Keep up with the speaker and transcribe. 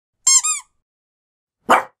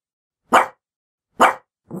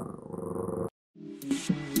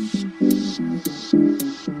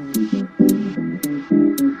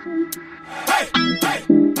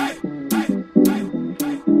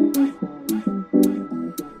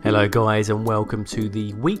Hello guys and welcome to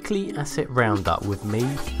the weekly asset roundup with me,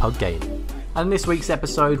 PugGaming. And in this week's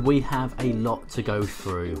episode we have a lot to go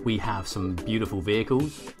through. We have some beautiful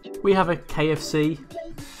vehicles, we have a KFC,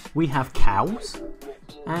 we have cows,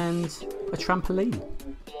 and a trampoline.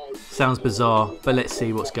 Sounds bizarre, but let's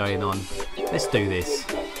see what's going on. Let's do this.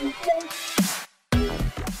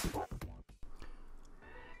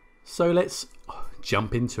 So let's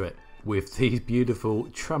jump into it with these beautiful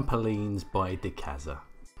trampolines by Dekaza.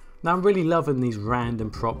 Now I'm really loving these random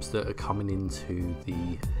props that are coming into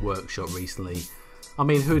the workshop recently. I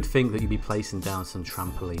mean, who'd think that you'd be placing down some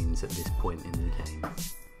trampolines at this point in the game?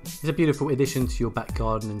 It's a beautiful addition to your back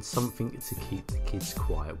garden and something to keep the kids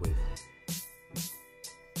quiet with.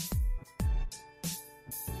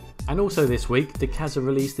 And also this week, Dekaza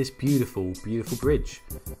released this beautiful bridge.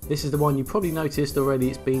 This is the one you probably noticed already.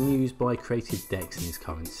 It's being used by Creative Decks in his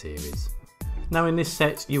current series. Now in this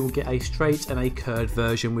set you will get a straight and a curved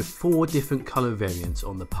version with 4 different colour variants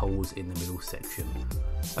on the poles in the middle section.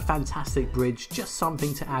 A fantastic bridge, just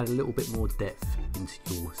something to add a little bit more depth into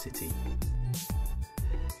your city.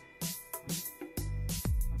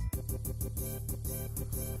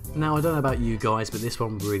 Now I don't know about you guys, but this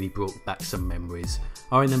one really brought back some memories.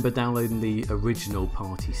 I remember downloading the original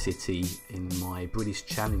Party City in my British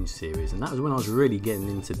Challenge series, and that was when I was really getting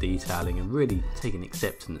into detailing and really taking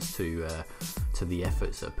acceptance to the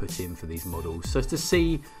efforts that are put in for these models. So to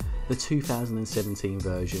see the 2017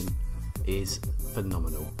 version is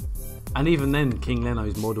phenomenal. And even then, King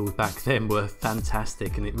Leno's models back then were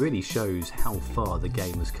fantastic, and it really shows how far the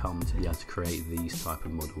game has come to be able to create these type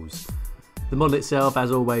of models. The model itself,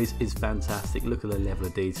 as always, is fantastic. Look at the level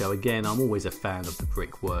of detail. Again, I'm always a fan of the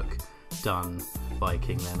brickwork done by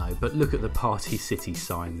King Leno, but look at the Party City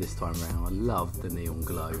sign this time around. I love the neon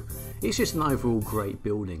glow. It's just an overall great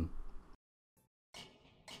building.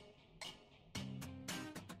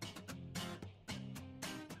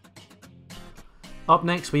 Up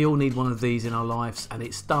next, we all need one of these in our lives, and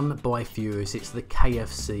it's done by Furious. It's the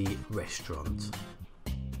KFC restaurant.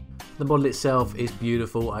 The model itself is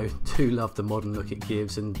beautiful. I do love the modern look it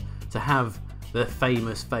gives, and to have the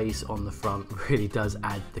famous face on the front really does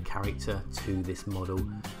add the character to this model.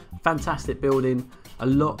 Fantastic building. A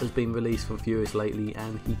lot has been released from Furious lately,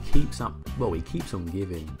 and he keeps on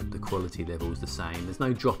giving the quality levels the same. There's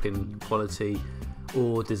no drop in quality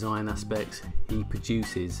or design aspects. He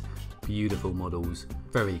produces beautiful models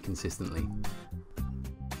very consistently.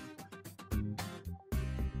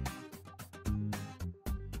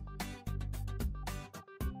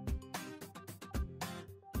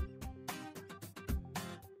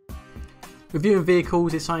 Reviewing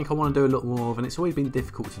vehicles is something I want to do a lot more of, and it's always been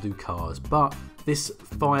difficult to do cars, but this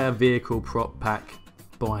fire vehicle prop pack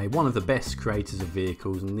by one of the best creators of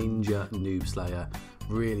vehicles, Ninja Noob Slayer,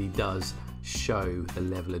 really does show the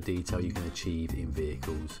level of detail you can achieve in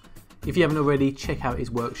vehicles. If you haven't already, check out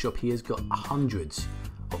his workshop. He has got hundreds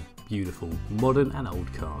of beautiful modern and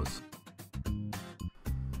old cars.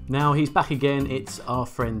 Now he's back again. It's our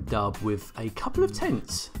friend Dub with a couple of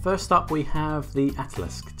tents. First up we have the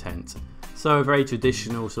Atlas tent. So a very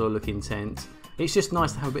traditional sort of looking tent. It's just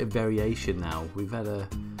nice to have a bit of variation now. We've had a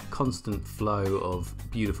constant flow of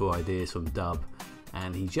beautiful ideas from Dub,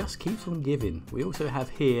 and he just keeps on giving. We also have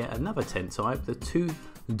here another tent type, the Tout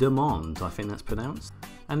de Monde, I think that's pronounced.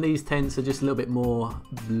 And these tents are just a little bit more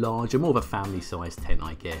larger, more of a family sized tent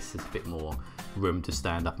I guess. There's a bit more room to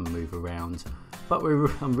stand up and move around. But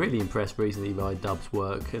I'm really impressed recently by Dub's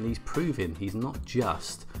work, and he's proving he's not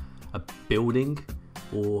just a building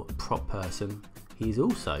or prop person, he's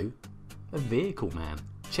also a vehicle man.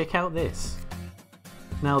 Check out this.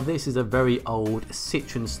 Now this is a very old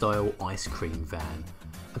Citroen style ice cream van.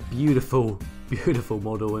 A beautiful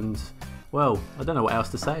model, and well, I don't know what else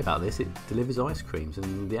to say about this. It delivers ice creams,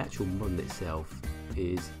 and the actual model itself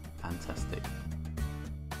is fantastic.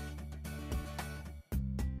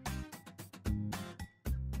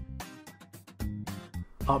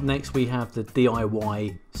 Up next we have the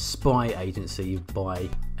DIY Spy Agency by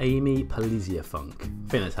Amy Palizia Funk. I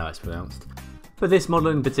think that's how it's pronounced. But this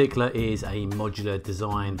model in particular is a modular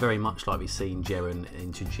design, very much like we've seen Jaren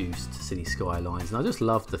introduced to City Skylines. And I just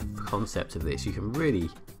love the concept of this. You can really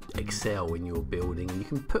excel when you're building, and you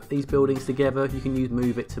can put these buildings together. You can use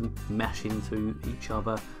Move It to mash into each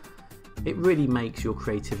other. It really makes your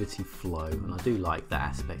creativity flow, and I do like that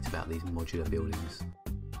aspect about these modular buildings.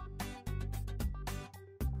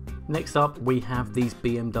 Next up we have these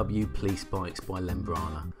BMW police bikes by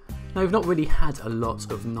Lembrana. Now we've not really had a lot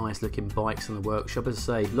of nice looking bikes in the workshop, as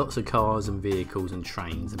I say, lots of cars and vehicles and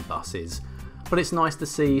trains and buses, but it's nice to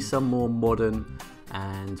see some more modern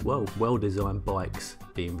and well designed bikes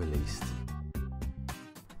being released.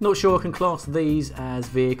 Not sure I can class these as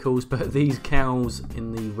vehicles, but these cows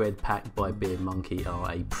in the red pack by Beard Monkey are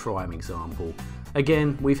a prime example.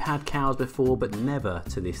 Again, we've had cows before, but never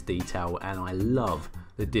to this detail, and I love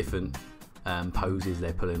the different poses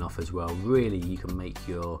they're pulling off as well. Really, you can make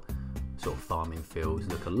your sort of farming fields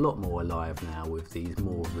look a lot more alive now with these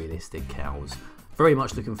more realistic cows. Very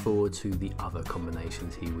much looking forward to the other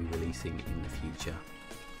combinations he will be releasing in the future.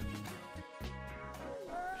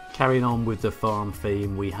 Carrying on with the farm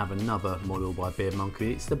theme, we have another model by Beard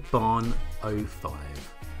Monkey. It's the Barn 05.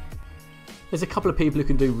 There's a couple of people who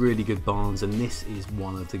can do really good barns, and this is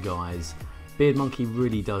one of the guys. Beard Monkey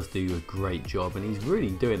really does do a great job, and he's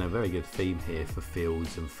really doing a very good theme here for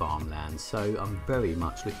fields and farmland, so I'm very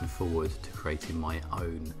much looking forward to creating my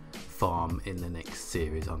own farm in the next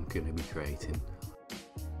series I'm going to be creating.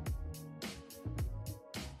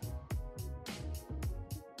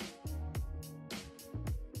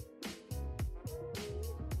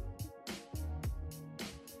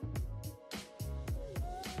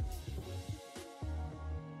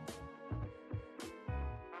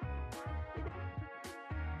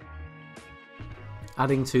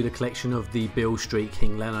 Adding to the collection of the Bill Street,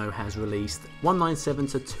 King Leno has released 197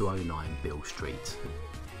 to 209 Bill Street.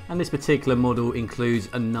 And this particular model includes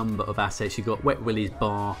a number of assets. You've got Wet Willie's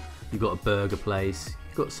bar, you've got a burger place,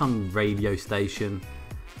 you've got some radio station,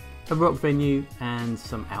 a rock venue and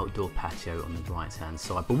some outdoor patio on the right hand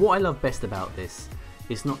side. But what I love best about this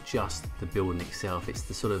is not just the building itself, it's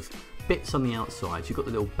the sort of bits on the outside. You've got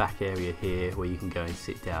the little back area here where you can go and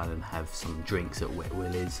sit down and have some drinks at Wet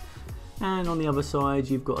Willie's. And on the other side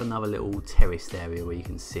you've got another little terraced area where you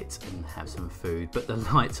can sit and have some food, but the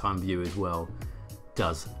nighttime view as well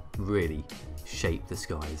does really shape the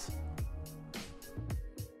skies.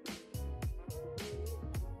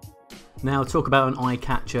 Now talk about an eye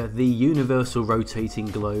catcher, the Universal Rotating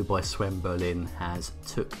Globe by Sven Berlin has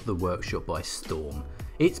took the workshop by storm.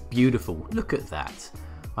 It's beautiful, look at that.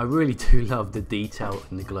 I really do love the detail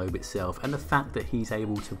in the globe itself, and the fact that he's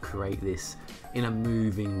able to create this in a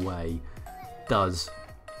moving way does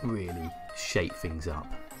really shape things up.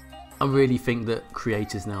 I really think that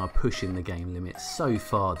creators now are pushing the game limits so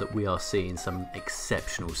far that we are seeing some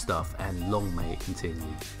exceptional stuff, and long may it continue.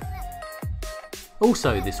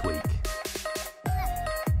 Also this week,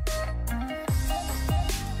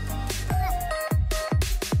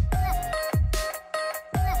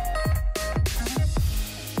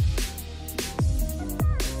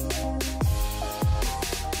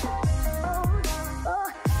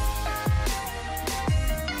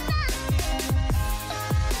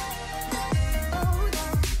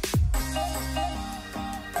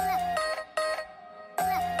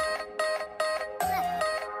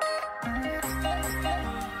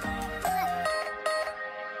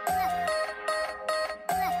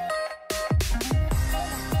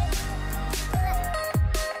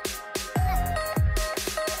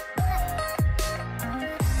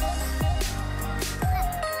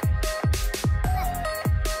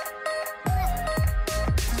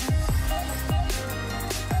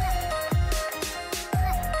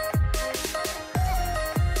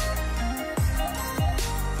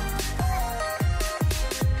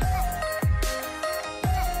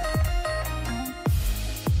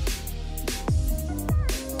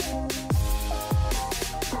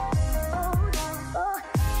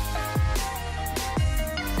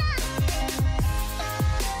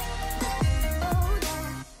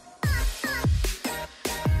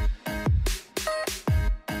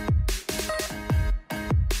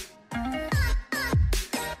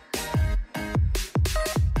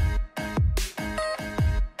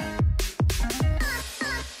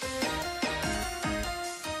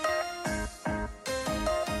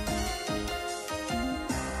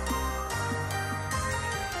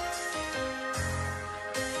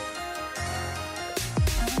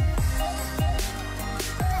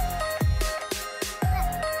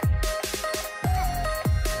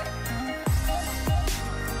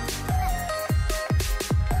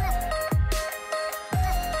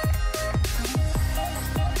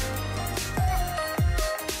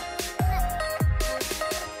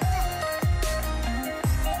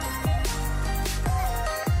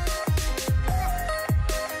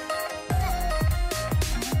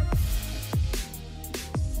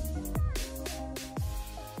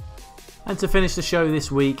 and to finish the show this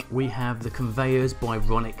week, we have the Conveyors by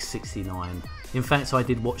Ronix69. In fact, I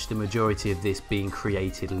did watch the majority of this being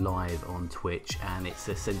created live on Twitch, and it's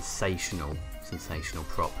a sensational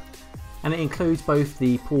prop. And it includes both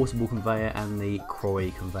the portable conveyor and the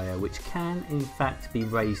quarry conveyor, which can in fact be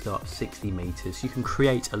raised up 60 meters. You can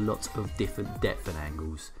create a lot of different depth and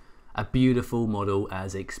angles. A beautiful model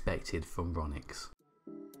as expected from Ronix.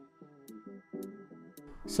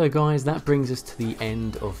 So guys, that brings us to the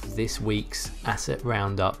end of this week's asset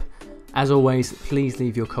roundup. As always, please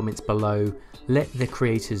leave your comments below, let the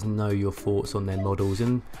creators know your thoughts on their models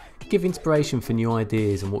and give inspiration for new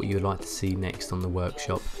ideas and what you would like to see next on the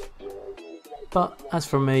workshop. But as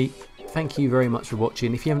from me, thank you very much for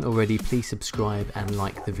watching. If you haven't already, please subscribe and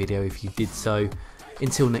like the video if you did so.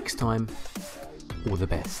 Until next time, all the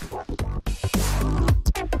best.